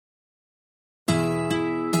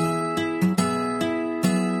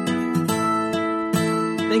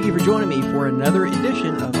Thank you for joining me for another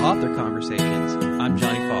edition of Author Conversations. I'm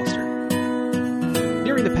Johnny Foster.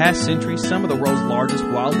 During the past century, some of the world's largest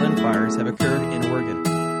wildland fires have occurred in Oregon.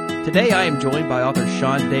 Today I am joined by author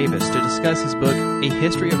Sean Davis to discuss his book, A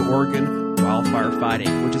History of Oregon Wildfire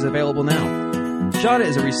Fighting, which is available now. Sean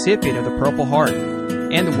is a recipient of the Purple Heart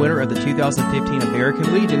and the winner of the 2015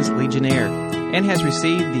 American Legion's Legionnaire, and has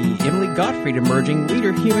received the Emily Gottfried Emerging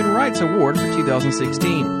Leader Human Rights Award for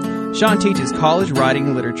 2016. Sean teaches college writing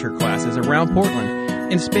and literature classes around Portland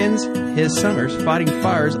and spends his summers fighting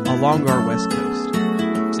fires along our west coast.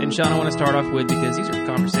 And Sean, I want to start off with, because these are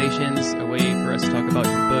conversations, a way for us to talk about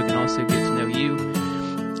your book and also get to know you.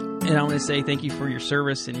 And I want to say thank you for your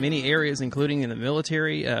service in many areas, including in the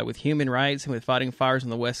military, with human rights and with fighting fires on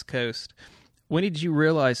the west coast. When did you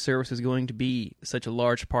realize service was going to be such a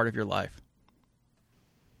large part of your life?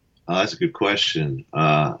 That's a good question.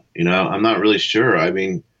 I'm not really sure.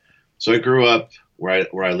 So I grew up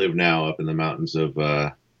where I live now, up in the mountains of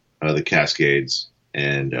the Cascades,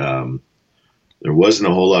 and there wasn't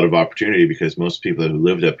a whole lot of opportunity because most people who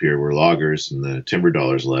lived up here were loggers, and the timber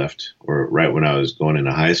dollars left, or right when I was going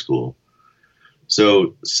into high school.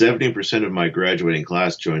 So 70% of my graduating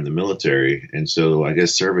class joined the military, and so I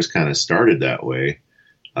guess service kind of started that way.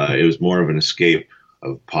 It was more of an escape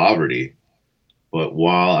of poverty. But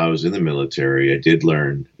while I was in the military, I did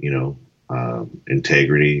learn,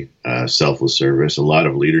 integrity, selfless service, a lot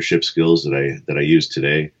of leadership skills that I use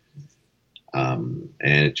today. And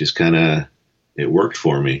it just it worked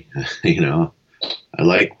for me. I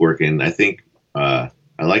like working. I think I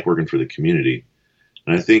like working for the community.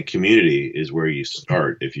 And I think community is where you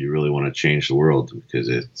start if you really want to change the world, because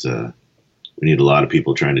we need a lot of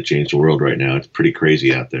people trying to change the world right now. It's pretty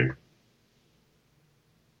crazy out there.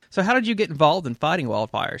 So how did you get involved in fighting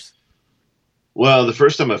wildfires? Well, the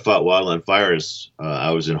first time I fought wildland fires,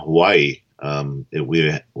 I was in Hawaii.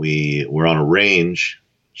 We were on a range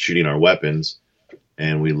shooting our weapons,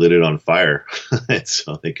 and we lit it on fire. And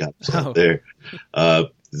so they got us out there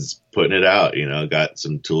just putting it out, got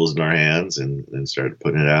some tools in our hands and started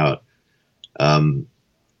putting it out.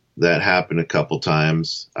 That happened a couple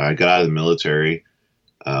times. I got out of the military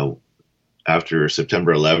after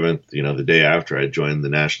September 11th, the day after. I joined the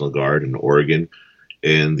National Guard in Oregon,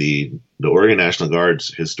 and the Oregon National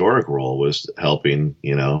Guard's historic role was helping,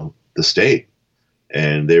 the state.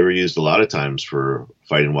 And they were used a lot of times for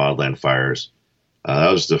fighting wildland fires.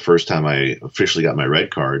 That was the first time I officially got my red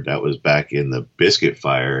card. That was back in the Biscuit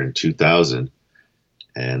Fire in 2000,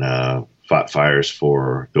 and fought fires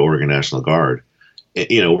for the Oregon National Guard,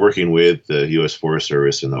 working with the U.S. Forest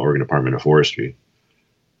Service and the Oregon Department of Forestry.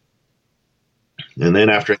 And then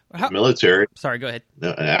after the military, sorry, go ahead.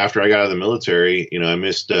 After I got out of the military, I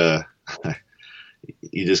missed,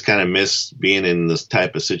 you just kind of miss being in this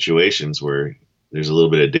type of situations where there's a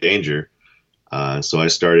little bit of danger. So I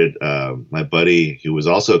started, my buddy, who was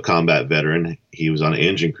also a combat veteran, he was on an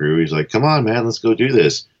engine crew. He's like, come on, man, let's go do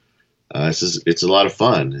this. It's a lot of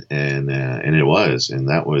fun. And it was, and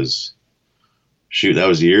that was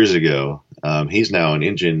years ago. He's now an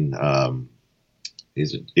engine,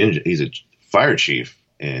 he's a fire chief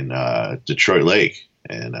in Detroit Lake,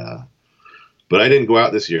 and but I didn't go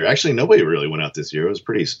out this year. Actually, nobody really went out this year. It was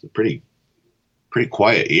pretty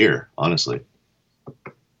quiet year, honestly.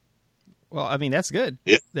 Well, that's good.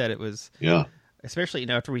 Yeah. That it was. Yeah. Especially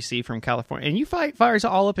after we see from California, and you fight fires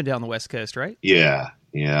all up and down the West Coast, right? Yeah.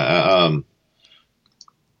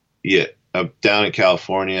 Up down in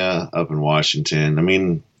California, up in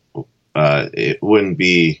Washington. It wouldn't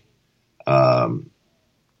be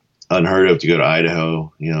unheard of to go to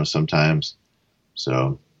Idaho, sometimes.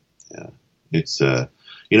 So, yeah, it's,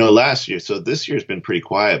 last year, so this year's been pretty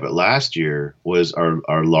quiet, but last year was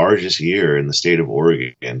our largest year in the state of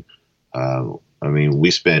Oregon.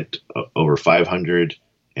 We spent over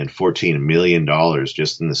 $514 million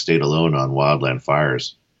just in the state alone on wildland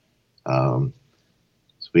fires. So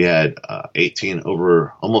we had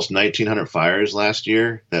almost 1,900 fires last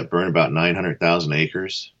year that burned about 900,000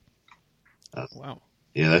 acres. Wow.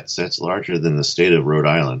 Yeah, that's larger than the state of Rhode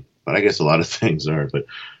Island, but I guess a lot of things are. But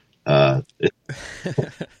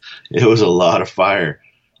it was a lot of fire.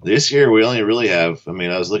 This year we only really have.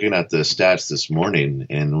 I was looking at the stats this morning,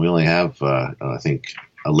 and we only have I think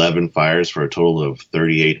 11 fires for a total of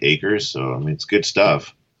 38 acres. So it's good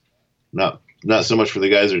stuff. Not so much for the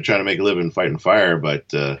guys that are trying to make a living fighting fire, but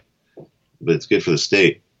it's good for the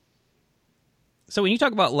state. So when you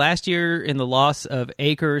talk about last year and the loss of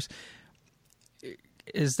acres,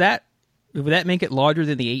 would that make it larger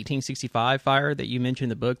than the 1865 fire that you mentioned in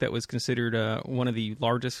the book that was considered one of the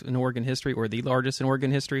largest in Oregon history, or the largest in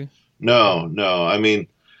Oregon history? No.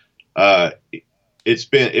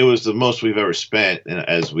 it was the most we've ever spent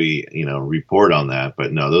as we, report on that.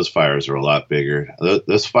 But no, those fires are a lot bigger.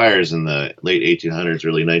 Those fires in the late 1800s,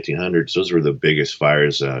 early 1900s, those were the biggest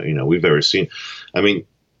fires, we've ever seen. I mean,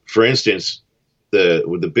 for instance,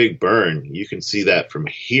 with the Big Burn, you can see that from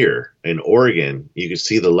here in Oregon. You can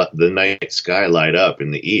see the night sky light up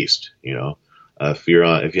in the east, if you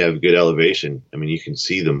have good elevation. I mean, you can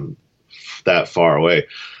see them that far away.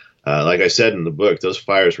 Like I said in the book, those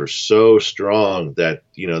fires were so strong that,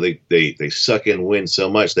 they suck in wind so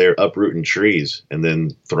much they're uprooting trees and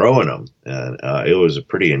then throwing them. And it was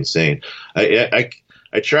pretty insane.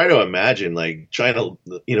 I try to imagine, like, trying to,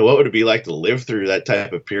 what would it be like to live through that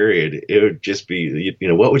type of period? It would just be,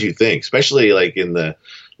 what would you think? Especially like in the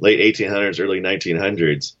late 1800s, early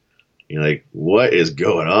 1900s. Like, what is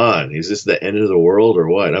going on? Is this the end of the world or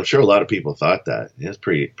what? I'm sure a lot of people thought that. It's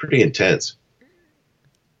pretty intense.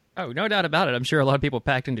 Oh, no doubt about it. I'm sure a lot of people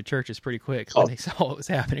packed into churches pretty quick when they saw what was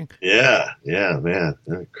happening. Yeah, man.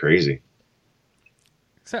 That's crazy.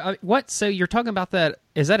 So So you're talking about that,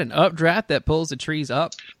 is that an updraft that pulls the trees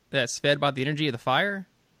up that's fed by the energy of the fire?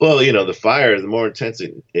 Well, the fire, the more intense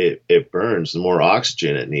it burns, the more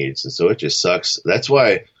oxygen it needs. And so it just sucks. That's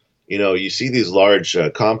why, you see these large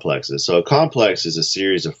complexes. So a complex is a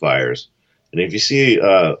series of fires. And if you see...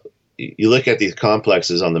 you look at these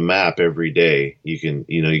complexes on the map every day, you can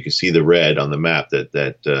see the red on the map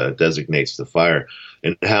that designates the fire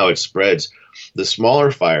and how it spreads. The smaller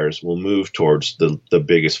fires will move towards the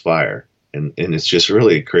biggest fire. And it's just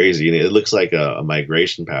really crazy. And it looks like a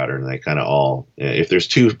migration pattern. They kind of all, if there's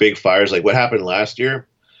two big fires, like what happened last year,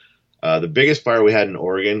 the biggest fire we had in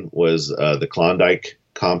Oregon was the Klondike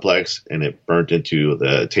complex, and it burnt into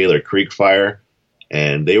the Taylor Creek fire.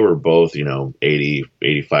 And they were both,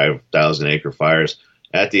 85,000 acre fires.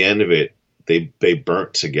 At the end of it, they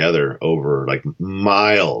burnt together over like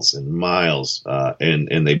miles and miles,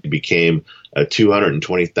 and they became a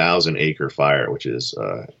 220,000 acre fire, which is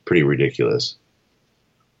pretty ridiculous.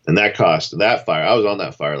 And that fire, I was on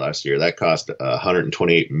that fire last year, that cost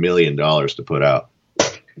 $128 million to put out.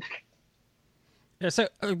 So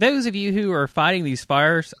those of you who are fighting these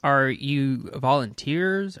fires, are you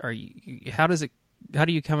volunteers? How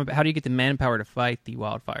do you get the manpower to fight the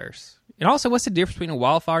wildfires? And also, what's the difference between a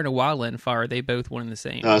wildfire and a wildland fire? Are they both one and the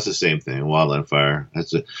same? No, it's the same thing. Wildland fire. They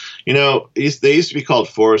used to be called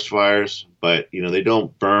forest fires, but they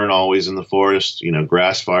don't burn always in the forest.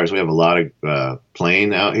 Grass fires. We have a lot of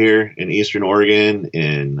plain out here in eastern Oregon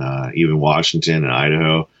and even Washington and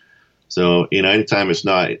Idaho. So anytime it's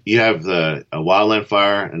not, you have a wildland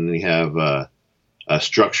fire and then you have a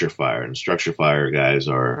structure fire, and structure fire guys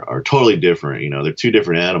are totally different. They're two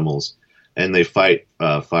different animals, and they fight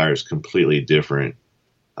fires completely different.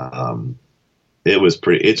 It's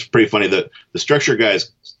pretty funny that the structure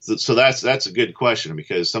guys. So that's a good question,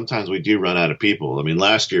 because sometimes we do run out of people. I mean,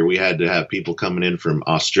 last year we had to have people coming in from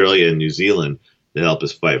Australia and New Zealand to help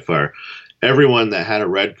us fight fire. Everyone that had a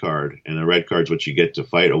red card, and a red card is what you get to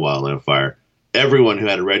fight a wildland fire. Everyone who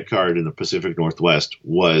had a red card in the Pacific Northwest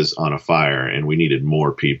was on a fire, and we needed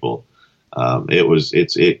more people.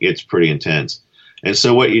 It's pretty intense. And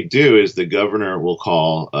so what you do is the governor will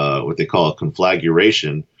call what they call a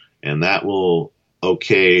conflagration, and that will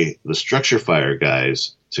okay the structure fire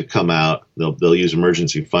guys to come out. They'll use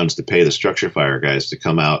emergency funds to pay the structure fire guys to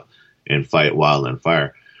come out and fight wildland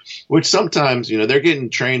fire. Which sometimes, they're getting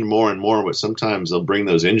trained more and more, but sometimes they'll bring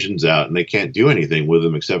those engines out and they can't do anything with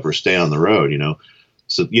them except for stay on the road,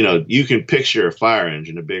 So, you can picture a fire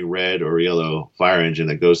engine, a big red or yellow fire engine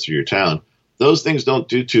that goes through your town. Those things don't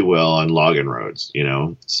do too well on logging roads,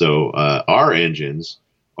 So our engines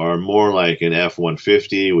are more like an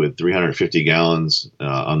F-150 with 350 gallons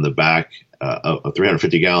on the back,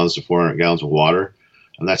 350 gallons to 400 gallons of water.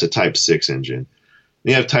 And that's a Type 6 engine.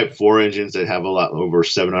 You have Type 4 engines that have a lot over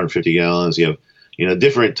 750 gallons. You have,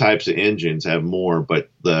 different types of engines have more, but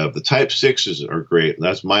the Type 6s are great.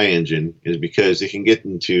 That's my engine, is because it can get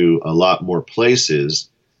into a lot more places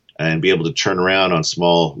and be able to turn around on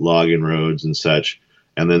small logging roads and such.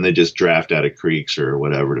 And then they just draft out of creeks or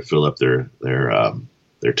whatever to fill up their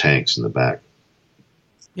tanks in the back.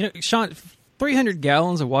 Sean, 300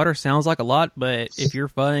 gallons of water sounds like a lot, but if you're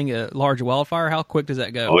fighting a large wildfire, how quick does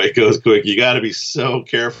that go? Oh, it goes quick. You got to be so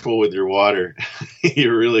careful with your water.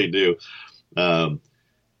 You really do.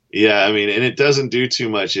 Yeah, I mean, and it doesn't do too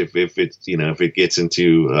much if it's, if it gets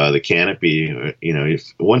into the canopy,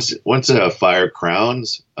 if once a fire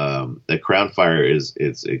crowns, the crown fire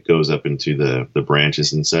it goes up into the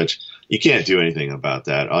branches and such. You can't do anything about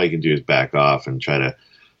that. All you can do is back off and try to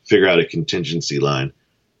figure out a contingency line.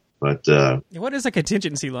 But what is a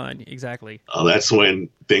contingency line exactly? that's when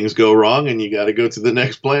things go wrong and you got to go to the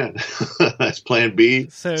next plan. That's plan B,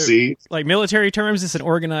 So, C. like military terms, it's an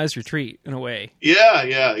organized retreat in a way. Yeah,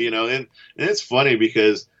 and it's funny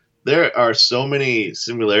because there are so many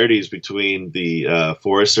similarities between the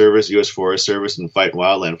Forest Service, U.S. Forest Service, and fighting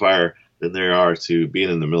wildland fire than there are to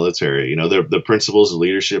being in the military. The principles of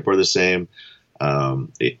leadership are the same.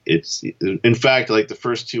 It's in fact, like the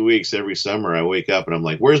first 2 weeks every summer, I wake up and I'm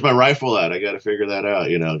like, "Where's my rifle at? I got to figure that out."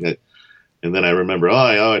 And then I remember,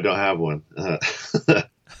 I don't have one. But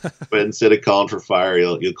instead of calling for fire,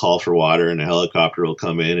 you'll call for water, and a helicopter will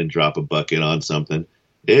come in and drop a bucket on something.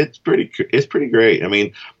 It's pretty great. I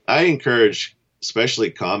mean, I encourage, especially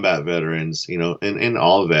combat veterans, and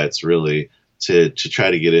all vets really, to try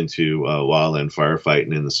to get into wildland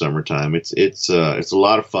firefighting in the summertime. It's a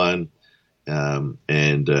lot of fun. And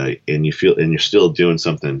you're still doing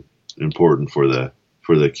something important for the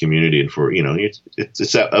community, and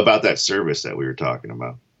it's about that service that we were talking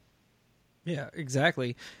about. Yeah,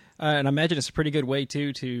 exactly. And I imagine it's a pretty good way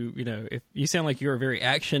too to, if you sound like you're a very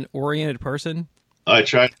action oriented person. I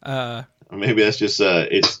try. Maybe that's just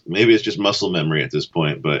it's just muscle memory at this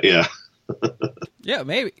point, but yeah. Yeah,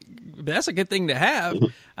 maybe that's a good thing to have.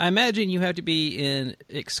 I imagine you have to be in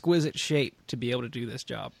exquisite shape to be able to do this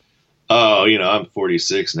job. Oh, I'm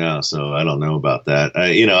 46 now, so I don't know about that.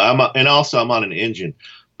 I'm on an engine,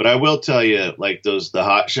 but I will tell you, like the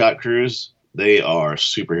hot shot crews, they are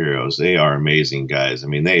superheroes. They are amazing guys. I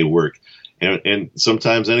mean, they work, and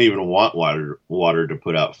sometimes I don't even want water to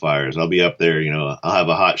put out fires. I'll be up there, I'll have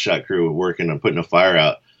a hot shot crew working on putting a fire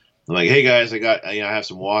out. I'm like, hey guys, I have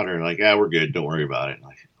some water, and like, yeah, we're good. Don't worry about it. I'm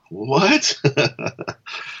like, what?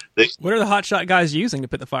 What are the hotshot guys using to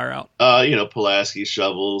put the fire out? Pulaski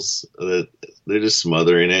shovels. They're just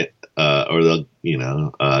smothering it, or they'll, you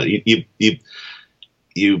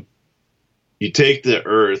take the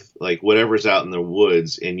earth, like whatever's out in the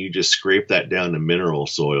woods, and you just scrape that down to mineral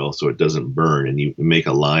soil so it doesn't burn, and you make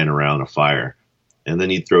a line around a fire, and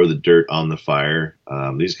then you throw the dirt on the fire.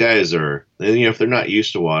 These guys are, if they're not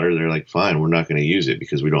used to water, they're like, fine, we're not going to use it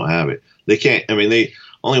because we don't have it. They can't. I mean,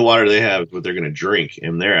 only water they have is what they're going to drink,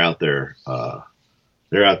 and they're out there.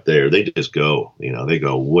 They just go. They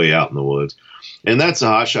go way out in the woods, and that's the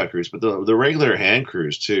hotshot crews. But the regular hand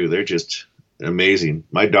crews too, they're just amazing.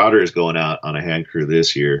 My daughter is going out on a hand crew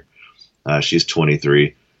this year. She's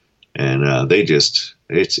 23, and they just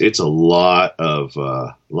it's a lot of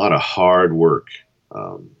hard work,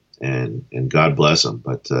 and God bless them.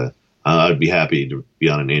 But I'd be happy to be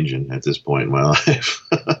on an engine at this point in my life.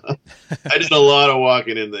 I did a lot of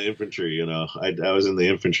walking in the infantry. I was in the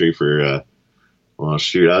infantry for, I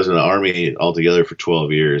was in the Army altogether for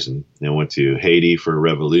 12 years, and then went to Haiti for a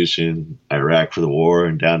revolution, Iraq for the war,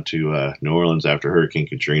 and down to New Orleans after Hurricane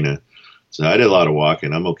Katrina. So I did a lot of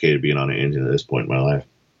walking. I'm okay to being on an engine at this point in my life.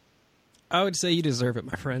 I would say you deserve it,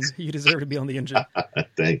 my friend. You deserve to be on the engine.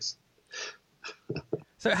 Thanks.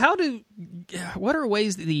 So what are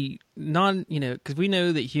ways that because we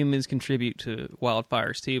know that humans contribute to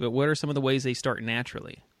wildfires too, but what are some of the ways they start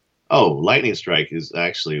naturally? Oh, lightning strike is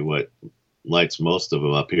actually what lights most of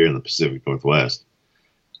them up here in the Pacific Northwest.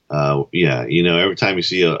 Every time you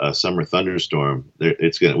see a summer thunderstorm,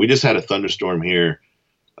 we just had a thunderstorm here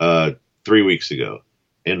 3 weeks ago.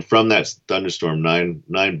 And from that thunderstorm,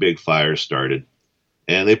 nine big fires started,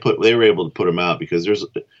 and they were able to put them out because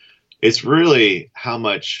it's really how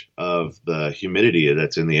much of the humidity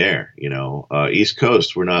that's in the air. East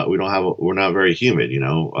Coast, we're not very humid.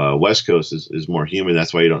 West Coast is more humid.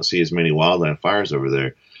 That's why you don't see as many wildland fires over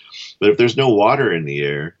there. But if there's no water in the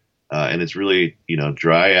air, and it's really,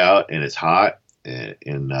 dry out and it's hot, and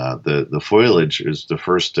the foliage is the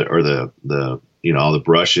first or all the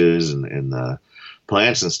brushes and the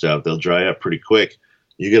plants and stuff, they'll dry up pretty quick.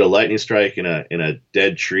 You get a lightning strike in a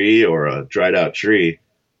dead tree or a dried out tree,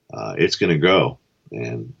 it's going to go.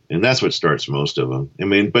 And that's what starts most of them. I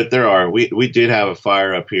mean, but we did have a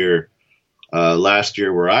fire up here last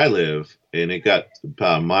year where I live, and it got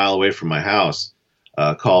about a mile away from my house,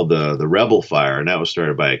 called the Rebel Fire, and that was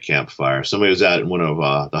started by a campfire. Somebody was out in one of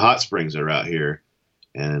the hot springs that are out here,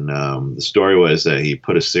 and the story was that he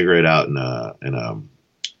put a cigarette out in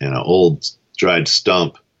an old dried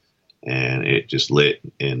stump, and it just lit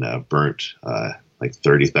and burnt like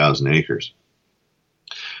 30,000 acres.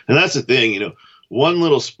 And that's the thing, one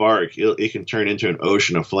little spark, it can turn into an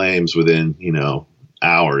ocean of flames within,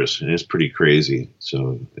 hours, and it's pretty crazy.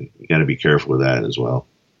 So you got to be careful with that as well.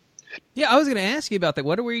 Yeah, I was going to ask you about that.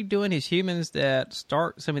 What are we doing as humans that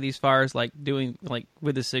start some of these fires, like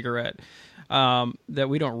with a cigarette? that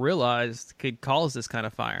we don't realize could cause this kind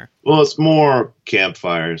of fire. Well, it's more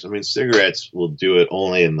campfires. I mean, cigarettes will do it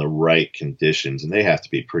only in the right conditions, and they have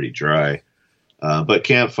to be pretty dry. But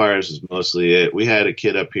campfires is mostly it. We had a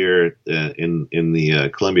kid up here in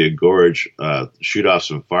the Columbia Gorge shoot off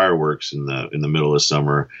some fireworks in the middle of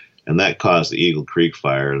summer, and that caused the Eagle Creek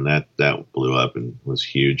fire, and that blew up and was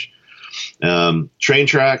huge. Train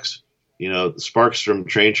tracks, the sparks from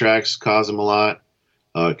train tracks cause them a lot.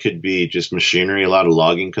 It could be just machinery. A lot of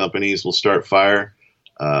logging companies will start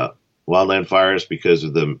wildland fires because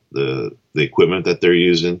of the equipment that they're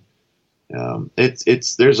using.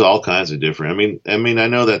 There's all kinds of different. I mean, I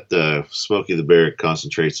know that Smokey the Bear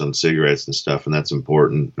concentrates on cigarettes and stuff, and that's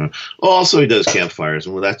important. Also, he does campfires,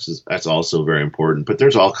 and that's also very important. But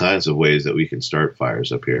there's all kinds of ways that we can start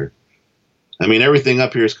fires up here. I mean, everything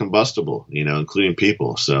up here is combustible, including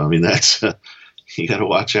people. So, I mean, that's you got to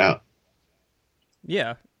watch out.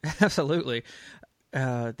 Yeah, absolutely.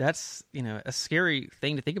 That's a scary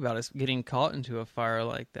thing to think about, is getting caught into a fire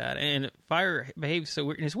like that. And fire behaves so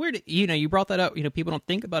weird. And it's weird, you brought that up. People don't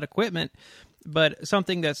think about equipment, but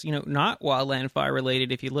something that's not wildland fire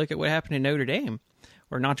related. If you look at what happened in Notre Dame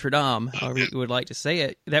or Notre Dame, however you would like to say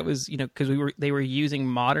it, that was because they were using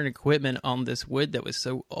modern equipment on this wood that was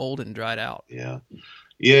so old and dried out.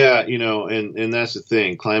 Yeah, and that's the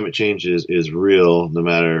thing. Climate change is real, no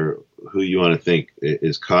matter who you want to think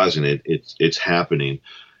is causing it. It's happening,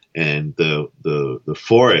 and the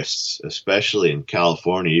forests, especially in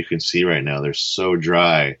California, you can see right now they're so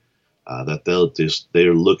dry that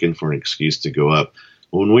they're looking for an excuse to go up.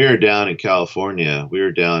 When we were down in California, we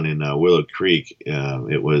were down in Willow Creek.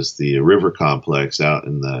 It was the river complex out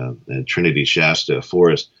in the Trinity Shasta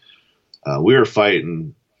forest. We were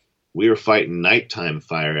fighting nighttime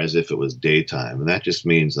fire as if it was daytime. And that just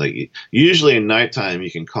means, like, usually in nighttime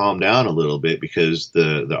you can calm down a little bit because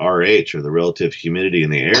the RH, or the relative humidity in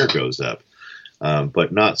the air, goes up.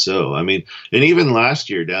 But not so. I mean, and even last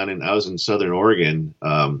year I was in Southern Oregon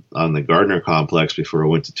on the Gardner complex before I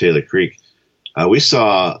went to Taylor Creek. We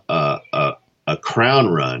saw a crown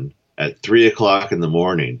run at 3:00 in the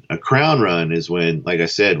morning. A crown run is when, like I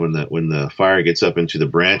said, when the fire gets up into the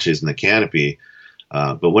branches and the canopy.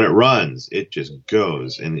 But when it runs, it just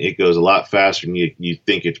goes, and it goes a lot faster than you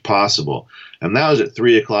think it's possible. And that was at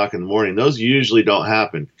 3:00 in the morning. Those usually don't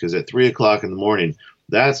happen, because at 3:00 in the morning,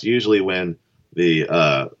 that's usually when the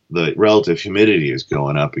relative humidity is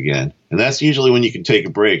going up again. And that's usually when you can take a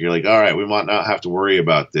break. You're like, all right, we might not have to worry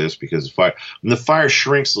about this, because the fire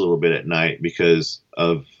shrinks a little bit at night because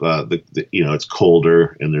of it's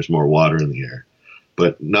colder and there's more water in the air.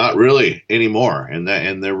 But not really anymore. And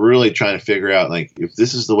they're really trying to figure out, like, if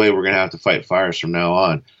this is the way we're going to have to fight fires from now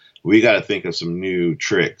on, we got to think of some new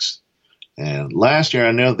tricks. And last year,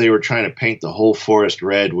 I know they were trying to paint the whole forest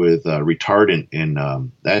red with retardant, and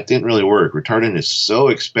that didn't really work. Retardant is so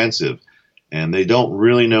expensive, and they don't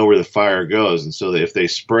really know where the fire goes. And so if they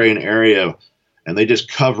spray an area and they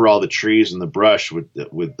just cover all the trees and the brush with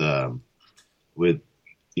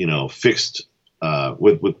fixed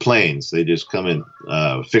with planes. They just come in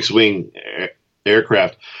fixed wing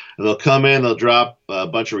aircraft, and they'll come in, they'll drop a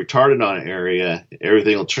bunch of retardant on an area,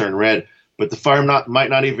 everything will turn red, but the fire might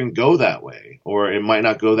not even go that way, or it might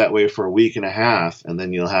not go that way for a week and a half, and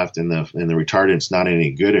then you'll have to, and the retardant's not any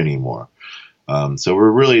good anymore. So we're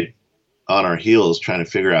really on our heels trying to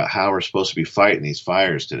figure out how we're supposed to be fighting these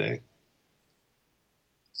fires today.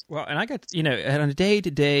 Well, and I got, on a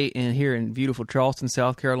day-to-day here in beautiful Charleston,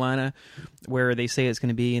 South Carolina, where they say it's going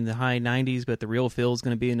to be in the high 90s, but the real feel is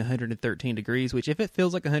going to be in 113 degrees, which if it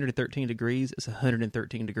feels like 113 degrees, it's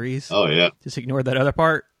 113 degrees. Oh, yeah. Just ignore that other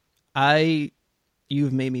part.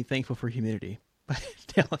 You've made me thankful for humidity by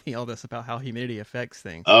telling me all this about how humidity affects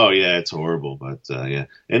things. Oh, yeah, it's horrible, but yeah.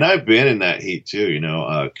 And I've been in that heat, too,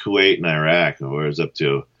 Kuwait and Iraq, where it's up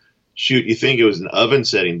to... Shoot, you think it was an oven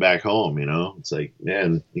setting back home, It's like,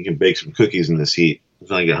 man, you can bake some cookies in this heat. It's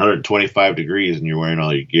like 125 degrees and you're wearing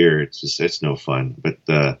all your gear. It's no fun. But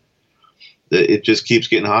it just keeps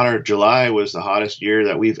getting hotter. July was the hottest year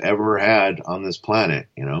that we've ever had on this planet,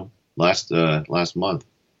 last month.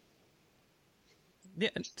 Yeah,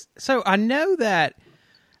 so I know that,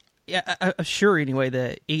 I'm sure anyway,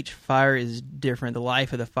 that each fire is different. The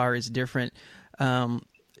life of the fire is different.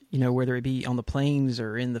 Whether it be on the plains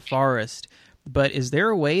or in the forest. But is there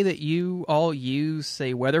a way that you all use,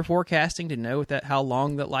 say, weather forecasting to know how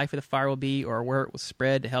long the life of the fire will be, or where it will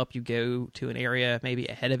spread, to help you go to an area maybe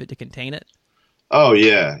ahead of it to contain it? Oh,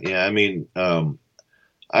 yeah. Yeah. I mean,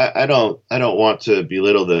 I don't want to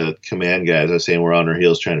belittle the command guys. I was saying we're on our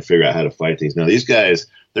heels trying to figure out how to fight these. No, these guys,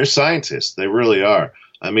 they're scientists. They really are.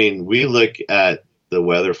 I mean, we look at the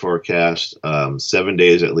weather forecast 7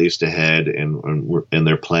 days at least ahead, and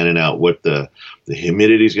they're planning out what the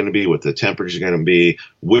humidity is going to be, what the temperature is going to be,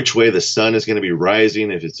 which way the sun is going to be rising,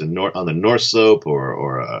 if it's on the north slope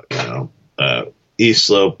or east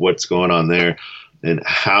slope, what's going on there, and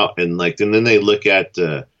how, and then they look at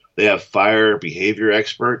they have fire behavior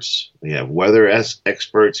experts, they have weather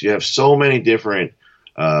experts. You have so many different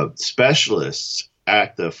specialists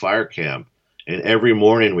at the fire camp. And every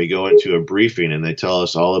morning we go into a briefing and they tell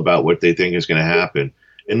us all about what they think is going to happen.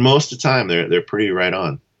 And most of the time they're pretty right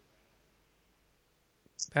on.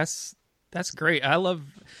 That's great. I love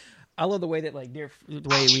the way that the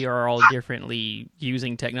way we are all differently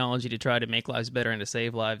using technology to try to make lives better and to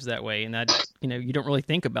save lives that way. And that, you don't really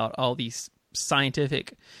think about all these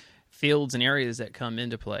scientific fields and areas that come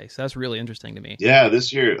into play. So that's really interesting to me. Yeah,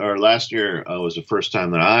 last year was the first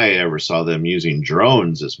time that I ever saw them using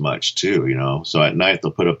drones as much too, So at night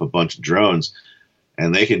they'll put up a bunch of drones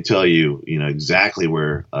and they can tell you, exactly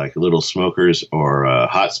where little smokers or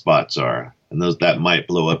hot spots are. And that might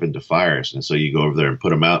blow up into fires. And so you go over there and put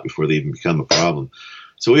them out before they even become a problem.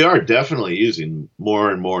 So we are definitely using more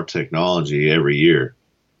and more technology every year.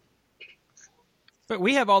 But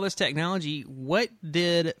we have all this technology. What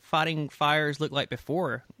did fighting fires look like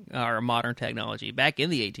before our modern technology, back in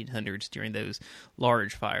the 1800s during those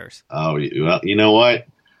large fires? Oh, well, you know what?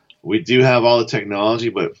 We do have all the technology,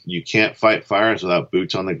 but you can't fight fires without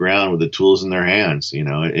boots on the ground with the tools in their hands.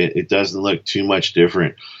 It doesn't look too much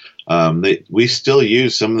different. We still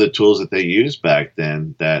use some of the tools that they used back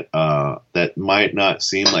then that might not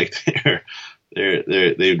seem like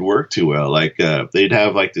they'd work too well. They'd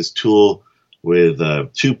have this tool with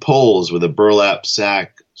 2 poles with a burlap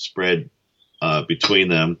sack spread between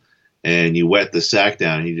them, and you wet the sack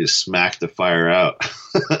down and you just smack the fire out.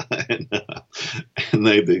 and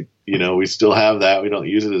they we still have that. We don't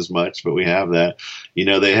use it as much, but we have that.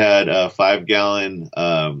 They had 5-gallon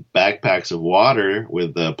backpacks of water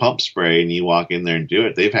with pump spray, and you walk in there and do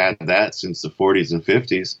it. They've had that since the 40s and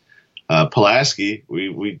 50s. Pulaski,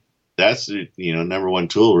 that's number one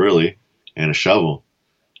tool really, and a shovel.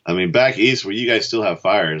 I mean, back east where you guys still have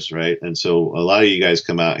fires, right? And so a lot of you guys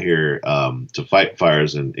come out here to fight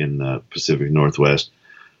fires in the Pacific Northwest.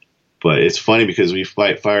 But it's funny because we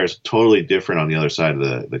fight fires totally different on the other side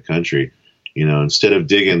of the country. Instead of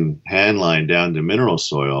digging hand line down to mineral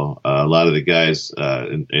soil, a lot of the guys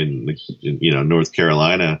in North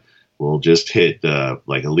Carolina will just hit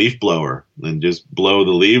like a leaf blower and just blow the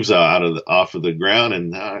leaves off of the ground,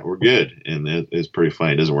 and we're good. And it's pretty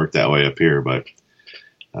funny. It doesn't work that way up here, but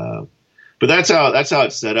that's how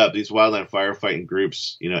it's set up. These wildland firefighting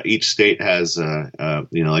groups, each state has,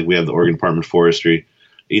 like we have the Oregon Department of Forestry.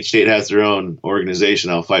 Each state has their own organization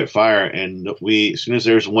that'll fight fire, and as soon as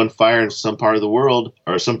there's one fire in some part of the world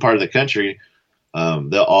or some part of the country,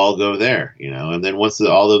 they'll all go there, And then once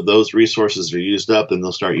all of those resources are used up, then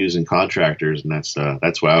they'll start using contractors, and that's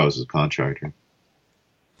why I was a contractor.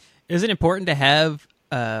 Is it important to have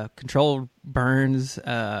controlled burns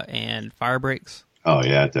and fire breaks? Oh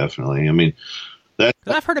yeah, definitely. I mean,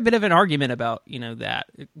 I've heard a bit of an argument about that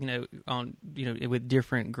with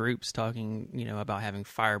different groups talking about having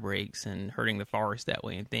fire breaks and hurting the forest that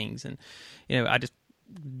way and things, and I just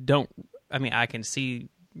don't. I mean, I can see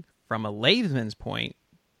from a layman's point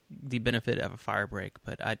the benefit of a fire break,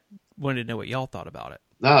 but I wanted to know what y'all thought about it.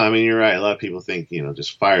 No, I mean, you're right. A lot of people think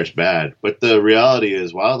just fire's bad, but the reality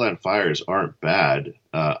is wildland fires aren't bad.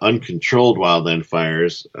 Uncontrolled wildland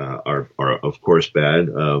fires are of course bad.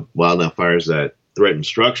 Wildland fires that threaten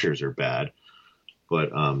structures are bad,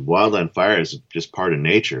 but wildland fire is just part of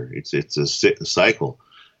nature. It's a cycle.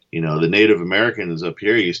 The Native Americans up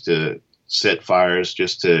here used to set fires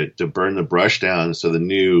just to burn the brush down, so the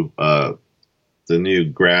new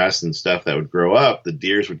grass and stuff that would grow up, the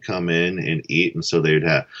deers would come in and eat, and so they'd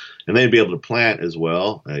be able to plant as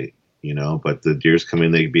well, but the deers come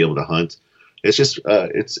in, they'd be able to hunt. It's just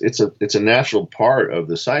it's a natural part of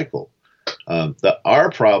the cycle.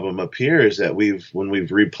 Our problem up here is that when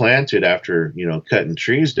we've replanted after cutting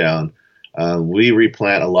trees down, we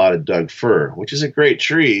replant a lot of Doug fir, which is a great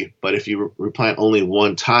tree, but if you replant only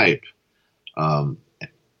one type,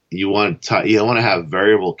 you want to have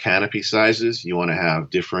variable canopy sizes. You want to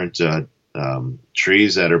have different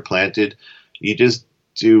trees that are planted. You just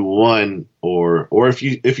do one, or if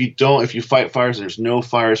you fight fires and there's no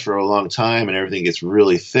fires for a long time and everything gets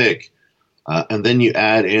really thick, and then you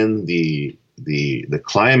add in the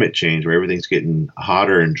climate change where everything's getting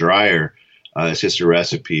hotter and drier, it's just a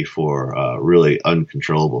recipe for really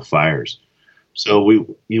uncontrollable fires. So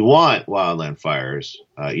you want wildland fires.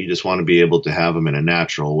 You just want to be able to have them in a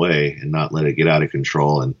natural way and not let it get out of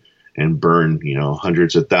control. and burn,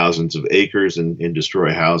 hundreds of thousands of acres and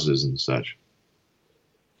destroy houses and such.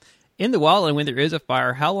 In the wildland, when there is a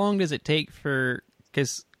fire, how long does it take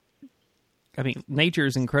because, nature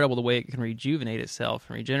is incredible the way it can rejuvenate itself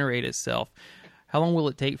and regenerate itself. How long will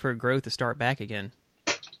it take for a growth to start back again?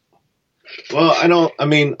 Well,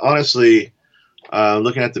 honestly,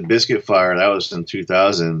 looking at the Biscuit Fire, that was in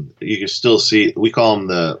 2000. You can still see. We call them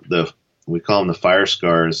the fire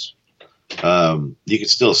scars. You can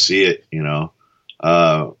still see it,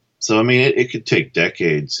 So it could take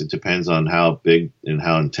decades. It depends on how big and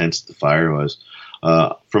how intense the fire was.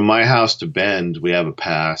 From my house to Bend, we have a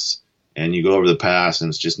pass, and you go over the pass, and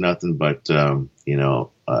it's just nothing but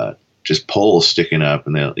just poles sticking up,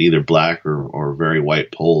 and they're either black or very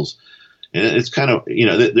white poles. And it's kind of,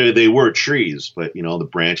 they were trees, but, the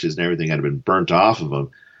branches and everything had been burnt off of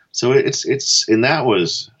them. So and that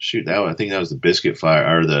was, I think that was the Biscuit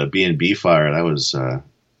Fire, or the B&B Fire. That was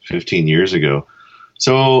 15 years ago.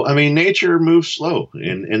 So, nature moves slow,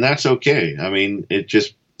 and that's okay. It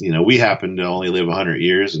just, we happen to only live 100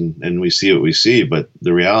 years, and we see what we see. But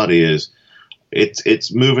the reality is,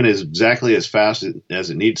 it's moving exactly as fast as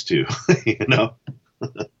it needs to,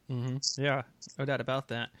 Mm-hmm. Yeah, no doubt about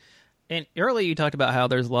that. And earlier you talked about how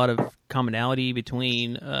there's a lot of commonality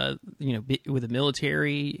between, with the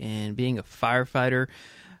military and being a firefighter.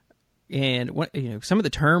 And some of the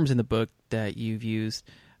terms in the book that you've used,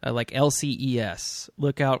 like LCES,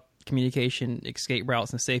 Lookout, Communication, Escape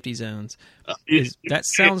Routes, and Safety Zones. That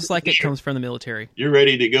sounds like it comes from the military. You're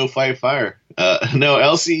ready to go fight fire. No,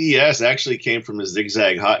 LCES actually came from a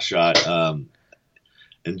Zigzag hotshot.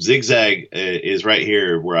 And Zigzag is right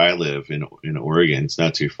here where I live in Oregon. It's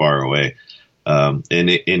not too far away.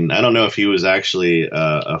 And I don't know if he was actually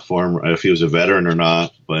if he was a veteran or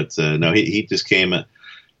not, but no, he just came.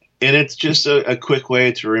 And it's just a quick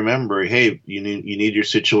way to remember, hey, you need your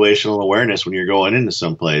situational awareness when you're going into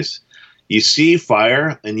someplace. You see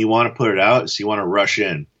fire and you want to put it out, so you want to rush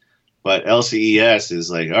in. But LCES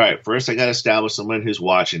is like, all right, first I got to establish someone who's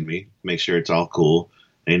watching me, make sure it's all cool.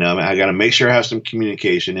 I got to make sure I have some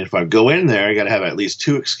communication. And if I go in there, I got to have at least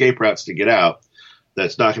 2 escape routes to get out.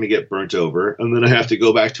 That's not going to get burnt over. And then I have to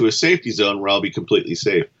go back to a safety zone where I'll be completely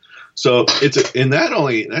safe. So that's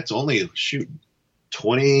only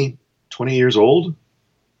 20 years old.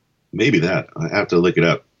 Maybe that. I have to look it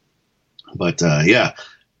up. But yeah.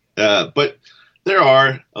 But there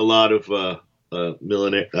are a lot of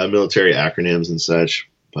military acronyms and such.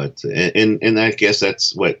 But and I guess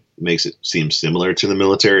that's what makes it seem similar to the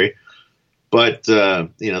military. But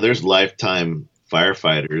there's lifetime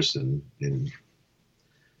firefighters, and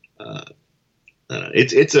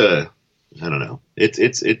it's a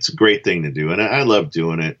a great thing to do, and I love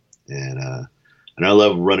doing it, and I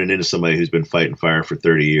love running into somebody who's been fighting fire for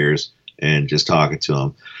 30 years and just talking to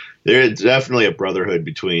them. There's definitely a brotherhood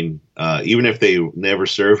between, even if they never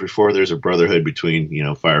served before, there's a brotherhood between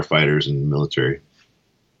firefighters and the military.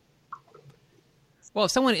 Well,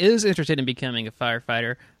 if someone is interested in becoming a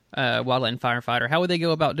firefighter, wildland firefighter, how would they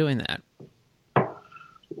go about doing that?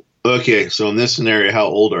 Okay, so in this scenario, how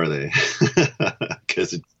old are they?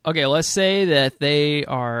 Okay, let's say that they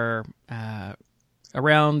are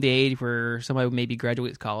around the age where somebody maybe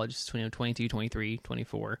graduates college, 22, 23,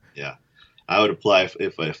 24. Yeah, I would apply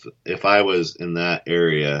if I was in that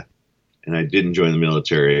area and I didn't join the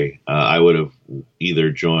military. I would have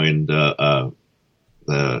either joined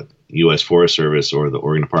the U.S. Forest Service or the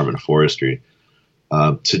Oregon Department of Forestry.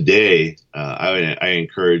 Today, I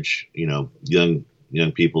encourage young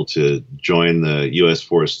people to join the U.S.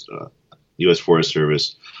 Forest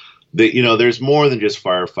Service. There's more than just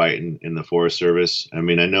firefighting in the Forest Service. I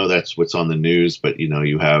know that's what's on the news, but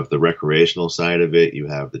you have the recreational side of it. You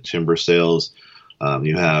have the timber sales.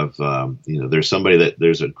 You have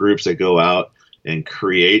there's groups that go out and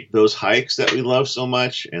create those hikes that we love so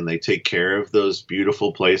much, and they take care of those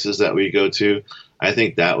beautiful places that we go to. I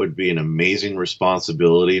think that would be an amazing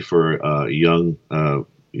responsibility for a young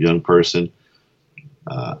person.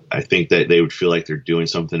 I think that they would feel like they're doing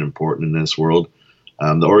something important in this world.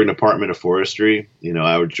 The Oregon Department of Forestry,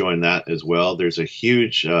 I would join that as well. There's a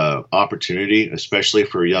huge opportunity, especially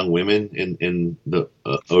for young women in the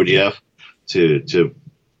ODF, to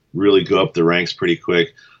really go up the ranks pretty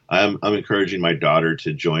quick. I'm encouraging my daughter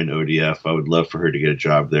to join ODF. I would love for her to get a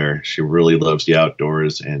job there. She really loves the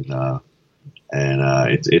outdoors, and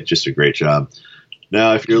it's just a great job.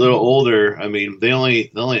 Now, if you're a little older, they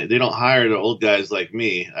don't hire the old guys like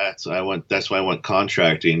me. That's why I went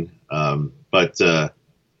contracting. But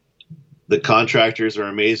the contractors are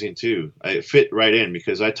amazing too. I fit right in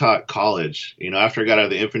because I taught college. After I got out of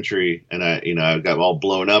the infantry and I got all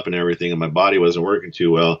blown up and everything, and my body wasn't working too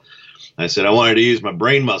well. I said I wanted to use my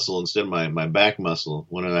brain muscle instead of my back muscle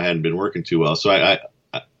when I hadn't been working too well. So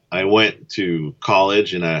I went to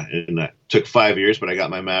college and I took 5 years, but I got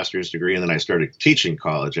my master's degree, and then I started teaching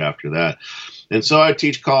college after that. And so I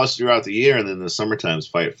teach college throughout the year, and then the summer times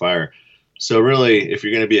fight fire. So really, if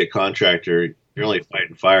you're going to be a contractor, you're only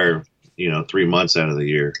fighting fire, 3 months out of the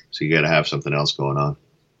year. So you got to have something else going on.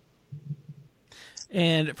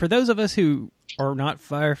 And for those of us who are not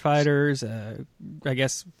firefighters, I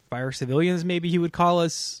guess fire civilians, maybe you would call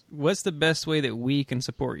us, what's the best way that we can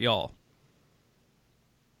support y'all?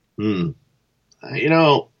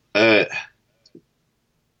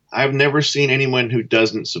 I've never seen anyone who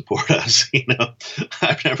doesn't support us.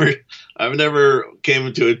 I've never came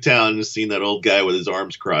into a town and seen that old guy with his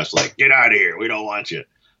arms crossed, like, get out of here, we don't want you.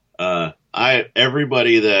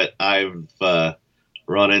 Everybody that I've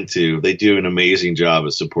run into, they do an amazing job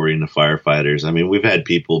of supporting the firefighters. I mean, we've had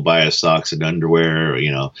people buy us socks and underwear.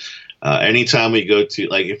 Anytime we go to,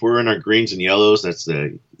 like, if we're in our greens and yellows, those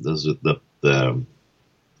are the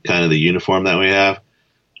kind of the uniform that we have.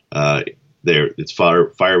 It's fire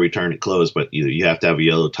retardant clothes, but you have to have a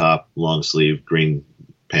yellow top, long sleeve, green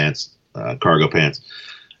pants, cargo pants,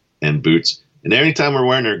 and boots. And every time we're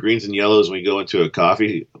wearing our greens and yellows, we go into a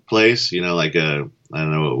coffee place, like I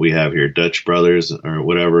don't know what we have here, Dutch Brothers or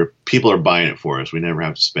whatever. People are buying it for us. We never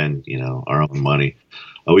have to spend, our own money.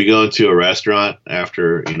 We go into a restaurant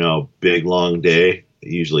after, a big long day.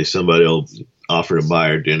 Usually somebody will offer to buy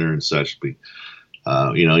our dinner and such. But,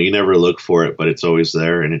 you never look for it, but it's always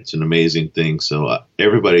there, and it's an amazing thing. So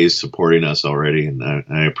everybody's supporting us already, and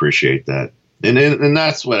I appreciate that. And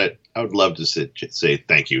that's what I would love to say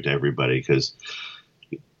thank you to everybody, because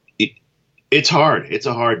it's hard. It's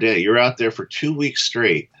a hard day. You're out there for 2 weeks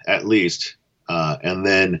straight, at least, and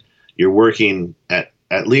then you're working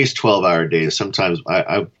at least 12-hour days. Sometimes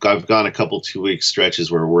I've gone a couple 2-week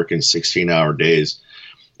stretches where we're working 16-hour days,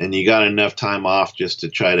 and you got enough time off just to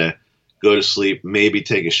try to go to sleep, maybe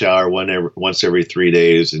take a shower once every 3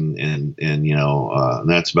 days, and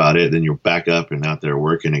that's about it. Then you're back up and out there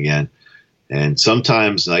working again. And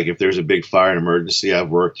sometimes, like, if there's a big fire and emergency, I've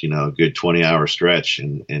worked, a good 20-hour stretch,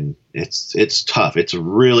 and it's tough. It's a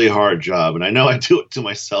really hard job, and I know I do it to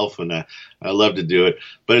myself, and I love to do it.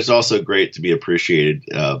 But it's also great to be appreciated,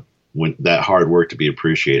 when that hard work to be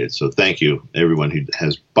appreciated. So thank you, everyone who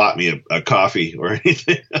has bought me a coffee or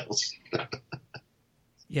anything else.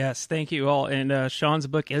 Yes, thank you all. And Sean's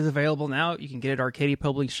book is available now. You can get it at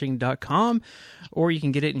arcadiapublishing.com, or you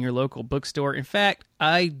can get it in your local bookstore. In fact,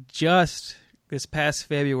 this past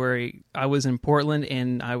February, I was in Portland,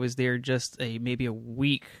 and I was there just maybe a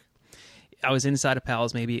week. I was inside of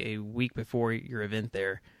Pals maybe a week before your event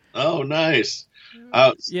there. Oh, nice.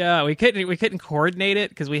 Yeah, we couldn't coordinate it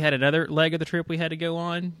because we had another leg of the trip we had to go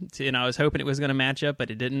on, and I was hoping it was going to match up, but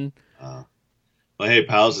it didn't. Well, hey,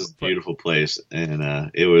 Pals is a beautiful place,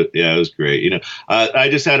 and it was great. I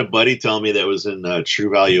just had a buddy tell me that was in a True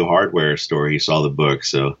Value Hardware store. He saw the book,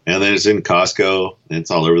 and then it's in Costco, and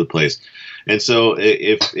it's all over the place. And so,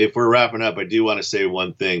 if we're wrapping up, I do want to say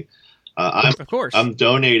one thing. Of course, I'm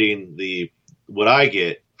donating what I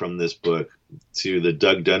get from this book to the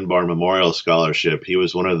Doug Dunbar Memorial Scholarship. He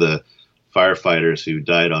was one of the firefighters who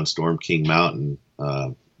died on Storm King Mountain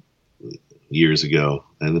years ago.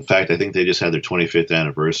 And in fact, I think they just had their 25th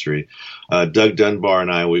anniversary. Doug Dunbar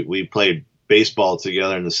and I, we played baseball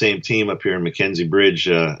together in the same team up here in Mackenzie Bridge,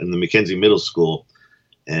 in the Mackenzie Middle School.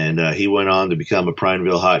 And he went on to become a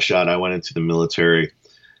Prineville hotshot. I went into the military.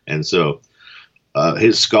 And so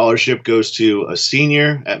his scholarship goes to a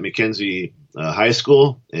senior at Mackenzie High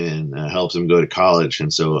School, and helps him go to college.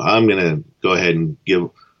 And so I'm going to go ahead and give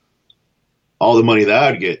all the money that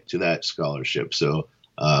I'd get to that scholarship. So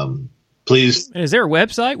please. And is there a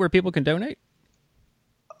website where people can donate?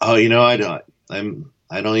 Oh, I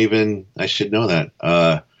should know that.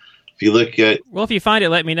 If you look at, well, if you find it,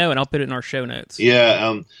 let me know, and I'll put it in our show notes.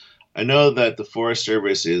 Yeah. I know that the Forest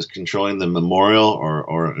Service is controlling the memorial,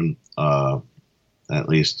 or at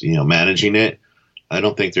least, managing it. I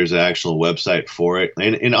don't think there's an actual website for it.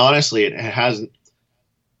 And honestly, it hasn't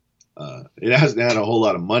had a whole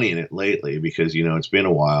lot of money in it lately because, it's been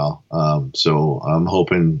a while. So I'm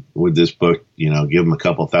hoping with this book, give them a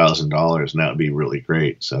couple $1,000s, and that would be really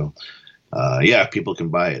great. So, if people can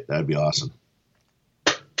buy it, that'd be awesome.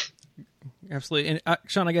 Absolutely. And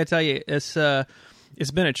Sean, I got to tell you, it's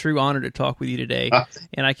been a true honor to talk with you today.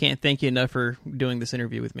 And I can't thank you enough for doing this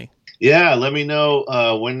interview with me. Yeah, let me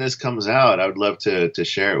know when this comes out. I would love to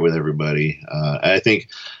share it with everybody. I think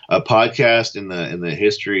a podcast in the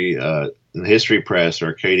history press or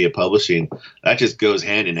Arcadia Publishing, that just goes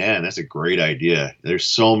hand in hand. That's a great idea. There's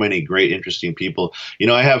so many great, interesting people.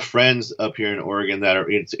 I have friends up here in Oregon that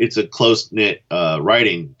it's a close knit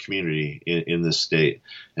writing community in this state,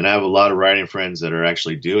 and I have a lot of writing friends that are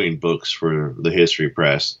actually doing books for the history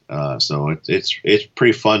press. So it's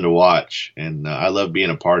pretty fun to watch, and I love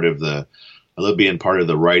being part of the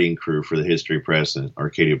writing crew for the history press and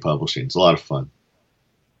Arcadia Publishing. It's a lot of fun.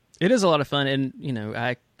 It is a lot of fun, and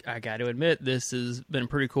I got to admit, this has been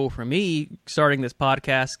pretty cool for me starting this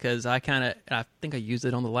podcast, because I think I used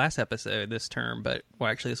it on the last episode this term,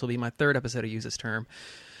 actually this will be my third episode to use this term,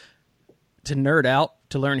 to nerd out,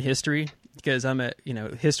 to learn history, because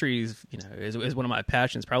history is one of my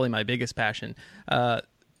passions, probably my biggest passion.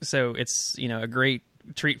 So it's, a great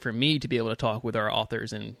treat for me to be able to talk with our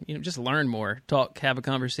authors and, just learn more, have a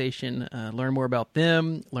conversation, learn more about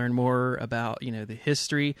them, learn more about, the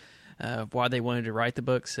history of why they wanted to write the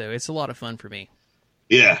book. So it's a lot of fun for me.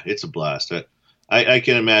 Yeah, it's a blast. I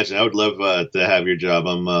can imagine. I would love to have your job.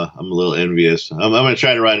 I'm a little envious. I'm going to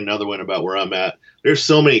try to write another one about where I'm at. There's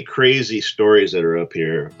so many crazy stories that are up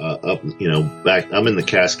here. Back. I'm in the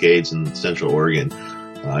Cascades in Central Oregon.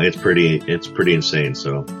 It's pretty insane.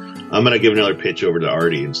 So I'm going to give another pitch over to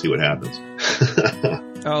Artie and see what happens.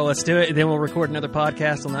 Oh, let's do it. Then we'll record another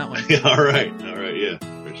podcast on that one. All right. Yeah,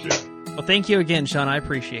 for sure. Well, thank you again, Sean. I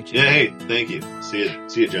appreciate you. Yeah, hey, thank you. See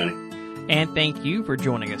you, Johnny. And thank you for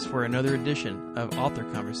joining us for another edition of Author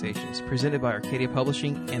Conversations, presented by Arcadia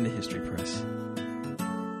Publishing and the History Press.